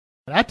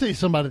I tell you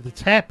somebody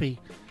that's happy.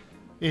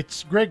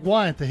 It's Greg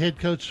Wyant, the head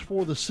coach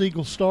for the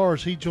Siegel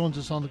Stars. He joins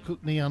us on the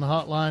Cook Neon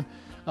Hotline.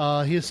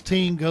 His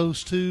team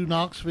goes to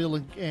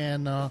Knoxville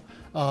and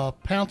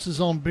pounces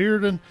on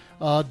Bearden,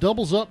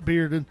 doubles up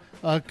Bearden.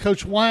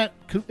 Coach Wyant,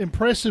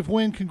 impressive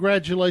win.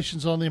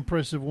 Congratulations on the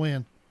impressive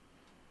win.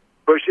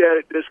 Appreciate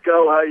it,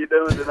 Disco. How you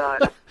doing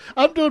tonight?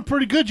 I'm doing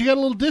pretty good. You got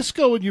a little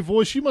disco in your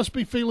voice. You must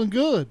be feeling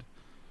good.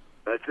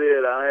 That's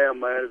it. I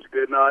am, man. It's a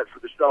good night for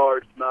the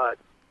Stars tonight.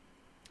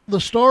 The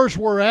Stars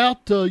were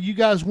out. You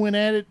guys went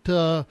at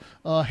it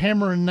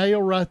hammer and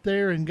nail right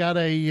there, and got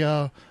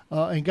a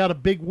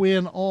big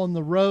win on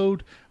the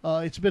road.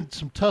 It's been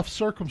some tough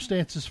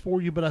circumstances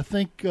for you, but I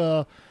think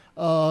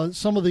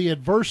some of the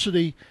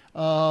adversity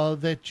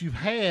that you've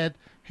had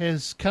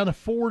has kind of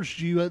forged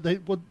you.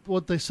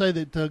 What they say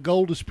that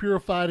gold is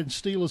purified and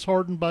steel is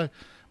hardened by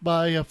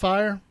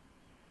fire.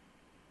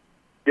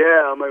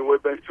 Yeah, I mean,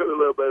 we've been through a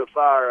little bit of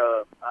fire.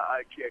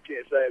 I can't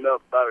say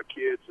enough about our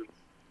kids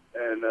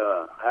and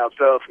how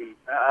tough and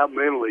how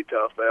mentally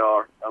tough they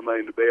are. I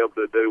mean, to be able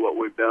to do what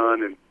we've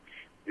done and,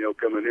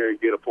 come in here and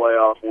get a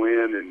playoff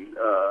win and,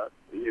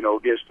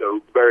 against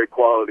a very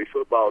quality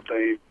football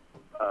team.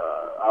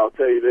 I'll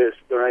tell you this,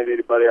 there ain't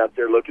anybody out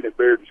there looking at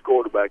Bearden's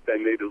quarterback. They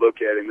need to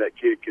look at him. That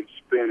kid can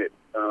spin it.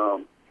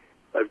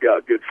 They've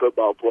got good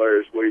football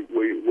players. We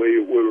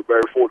were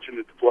very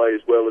fortunate to play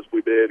as well as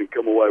we did and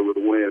come away with a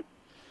win.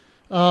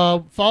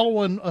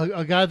 Following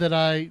a guy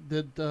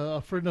a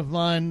friend of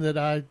mine that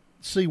I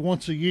see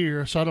once a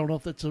year, so I don't know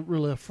if that's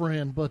really a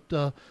friend,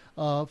 but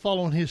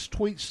following his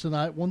tweets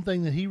tonight, one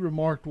thing that he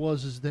remarked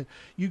is that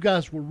you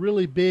guys were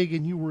really big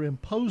and you were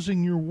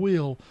imposing your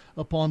will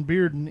upon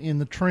Bearden in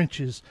the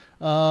trenches.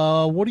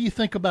 What do you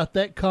think about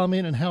that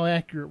comment, and how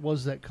accurate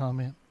was that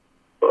comment?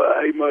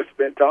 Well, he must have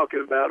been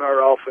talking about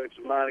our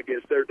offensive line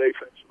against their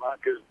defensive line,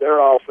 because their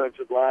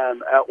offensive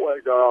line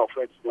outweighs our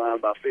offensive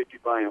line by 50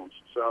 pounds.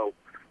 So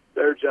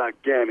they're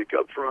gigantic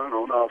up front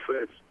on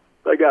offense.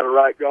 They got a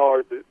right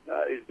guard that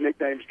his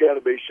nickname's got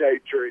to be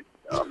Shade Tree.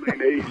 I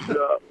mean, he's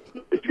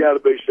got to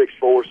be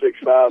 6'4",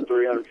 6'5",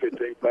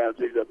 315 pounds.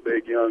 He's a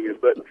big youngin.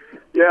 But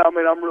yeah, I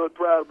mean, I'm really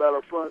proud about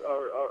our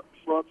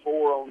front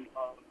four on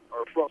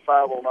our front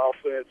five on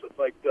offense. I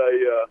think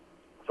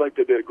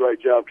they did a great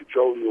job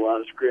controlling the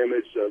line of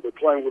scrimmage. They're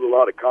playing with a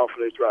lot of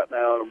confidence right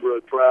now, and I'm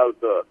really proud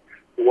of the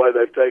way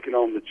they've taken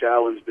on the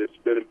challenge that's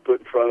been put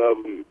in front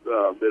of them,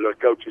 that our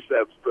coaching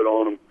staff has put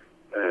on them.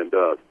 And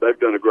they've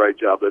done a great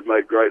job. They've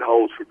made great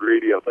holes for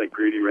Greedy. I think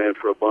Greedy ran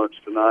for a bunch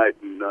tonight,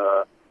 and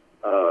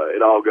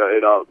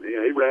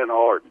he ran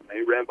hard.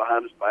 He ran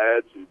behind his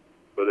pads,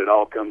 but it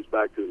all comes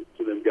back to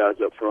them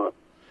guys up front.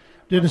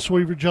 Dennis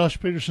Weaver, Josh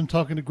Peterson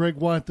talking to Greg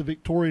Wyant, the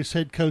victorious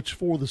head coach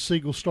for the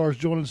Siegel Stars,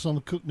 joining us on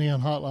the Cook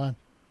Neon Hotline.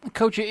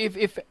 Coach,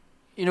 if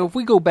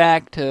we go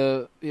back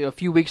to a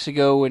few weeks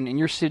ago and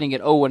you're sitting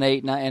at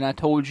 0-8, and I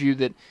told you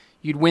that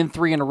you'd win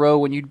 3 in a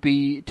row and you'd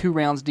be 2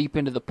 rounds deep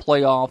into the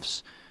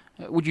playoffs,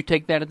 would you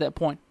take that at that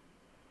point?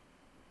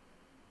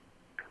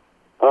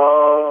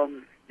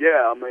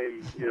 Yeah, I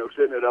mean,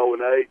 sitting at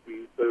 0-8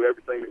 and through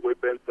everything that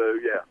we've been through,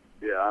 yeah.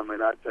 I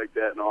mean, I'd take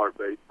that in a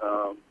heartbeat.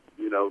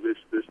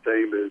 This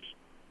team is,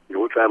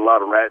 we've had a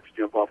lot of rats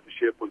jump off the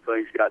ship when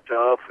things got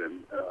tough,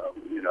 and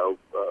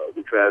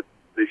we've had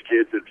these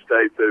kids that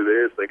stayed through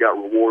this. They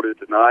got rewarded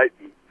tonight,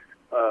 and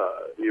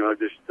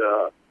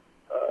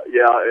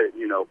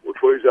if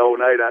we was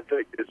 0-8, I'd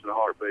take this in a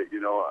heartbeat.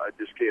 I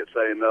just can't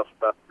say enough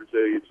about the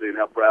resiliency and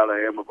how proud I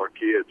am of our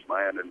kids,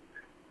 man. And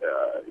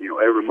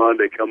every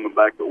Monday coming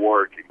back to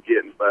work and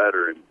getting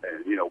better, and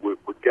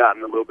we've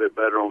gotten a little bit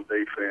better on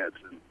defense,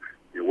 and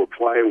we're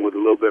playing with a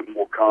little bit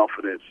more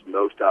confidence and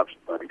those types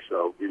of things.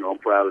 So I'm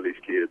proud of these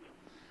kids.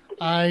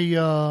 I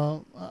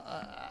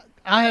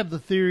have the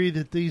theory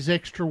that these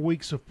extra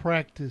weeks of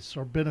practice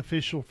are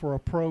beneficial for a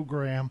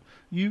program.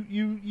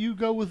 You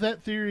go with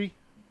that theory?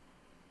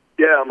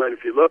 Yeah, I mean,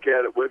 if you look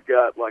at it, we've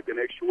got like an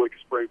extra week of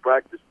spring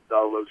practice that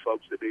all those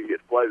folks that didn't get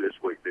to play this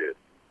week did.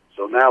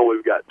 So now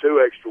we've got 2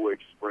 extra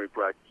weeks of spring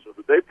practice. So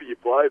the deeper you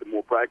play, the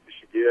more practice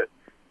you get,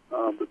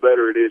 the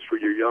better it is for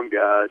your young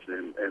guys,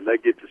 and they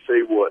get to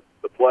see what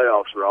the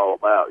playoffs are all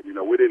about.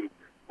 We didn't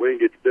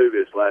get to do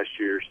this last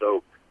year,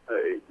 so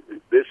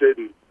this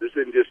isn't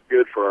just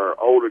good for our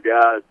older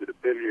guys that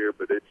have been here,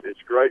 but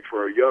it's great for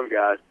our young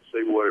guys to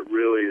see what it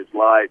really is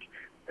like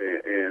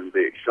and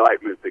the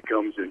excitement that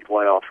comes in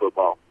playoff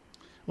football.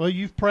 Well,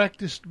 you've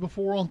practiced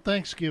before on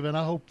Thanksgiving.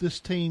 I hope this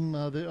team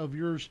of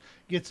yours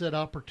gets that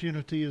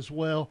opportunity as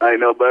well.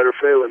 Ain't no better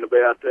feeling to be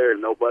out there and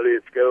nobody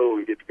at school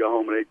and get to go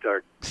home and eat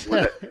turkey.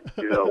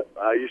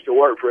 I used to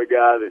work for a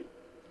guy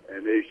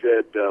and he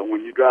said,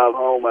 when you drive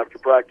home after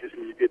practice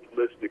and you get to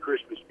listen to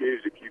Christmas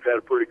music, you've had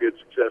a pretty good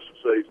successful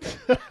season.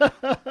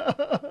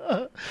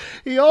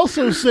 He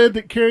also said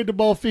that carrying the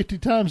ball 50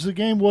 times a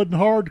game wasn't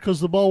hard because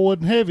the ball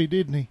wasn't heavy,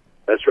 didn't he?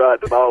 That's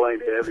right. The ball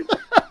ain't heavy.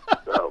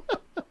 So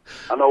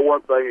I know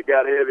one thing, it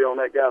got heavy on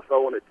that guy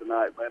throwing it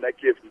tonight, man. That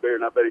kid from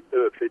Bearden, I bet he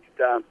threw it 50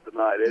 times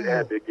tonight. It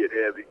had to get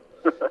heavy.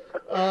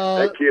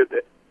 That kid,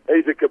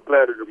 he's a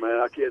competitor,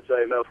 man. I can't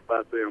say enough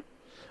about them.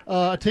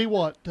 I tell you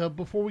what.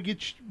 Before we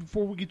get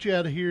you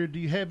out of here,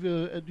 have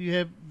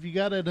you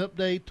got an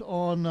update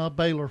on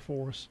Baylor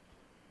for us?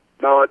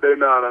 No, I do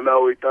not. I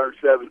know he turned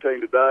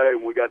 17 today,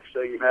 and we got to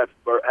sing him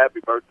happy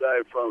birthday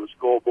in front of the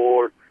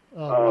scoreboard.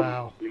 Oh,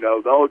 wow. You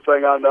know, the only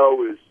thing I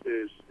know is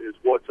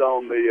what's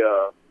on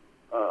the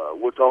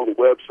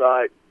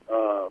website,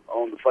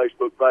 on the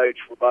Facebook page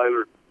for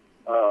Baylor.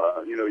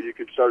 You know, you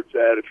can search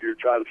that if you're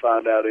trying to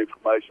find out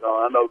information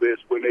on. I know this.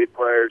 We need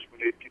prayers.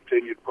 We need to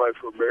continue to pray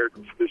for a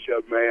miracle for this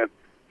young man.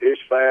 His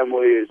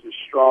family is as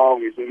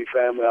strong as any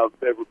family I've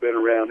ever been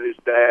around. His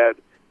dad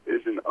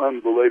is an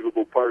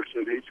unbelievable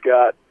person. He's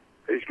got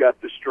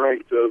the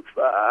strength of,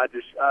 I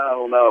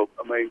don't know.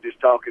 I mean, just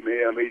talking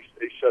to him,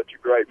 he's such a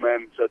great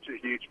man and such a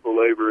huge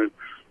believer. And,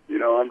 you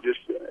know, I'm just,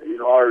 you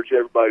know, I urge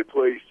everybody,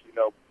 please, you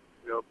know,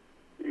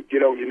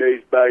 get on your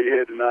knees, bow your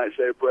head tonight, and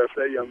say a prayer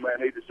for that young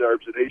man. He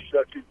deserves it. He's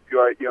such a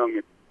great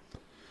youngin.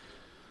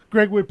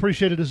 Greg, we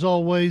appreciate it as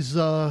always.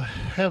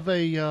 Have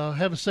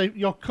a safe.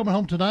 Y'all coming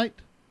home tonight?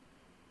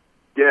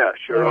 Yeah,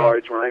 sure All are.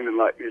 right. It's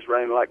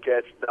raining like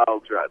cats and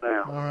dogs right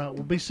now. All right.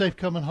 Well, be safe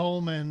coming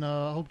home, and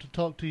hope to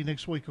talk to you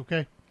next week.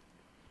 Okay.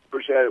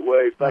 Appreciate it,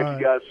 Wade. Thank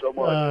you guys so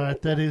much. All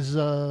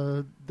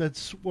right.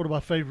 That's one of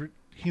my favorite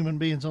human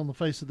beings on the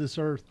face of this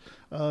earth.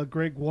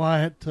 Greg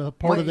Wyant,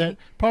 part of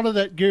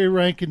that Gary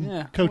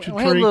Rankin coaching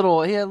tree.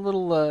 He had a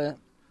little.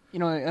 You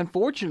know,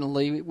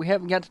 unfortunately, we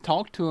haven't got to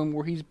talk to him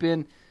where he's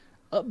been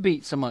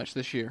upbeat so much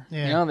this year.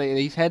 Yeah. You know,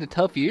 he's had a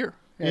tough year.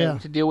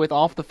 To deal with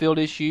off the field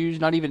issues,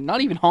 not even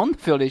on the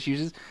field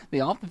issues,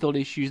 the off the field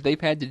issues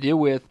they've had to deal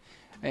with,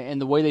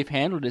 and the way they've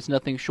handled it's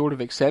nothing short of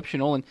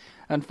exceptional. And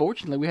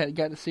unfortunately, we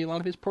got to see a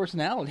lot of his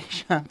personality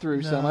shine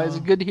through. So it's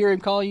good to hear him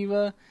call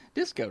you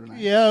disco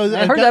tonight. Yeah,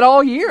 I heard that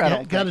all year.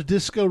 Got a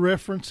disco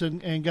reference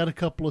and got a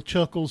couple of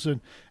chuckles,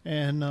 and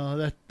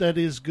that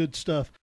is good stuff.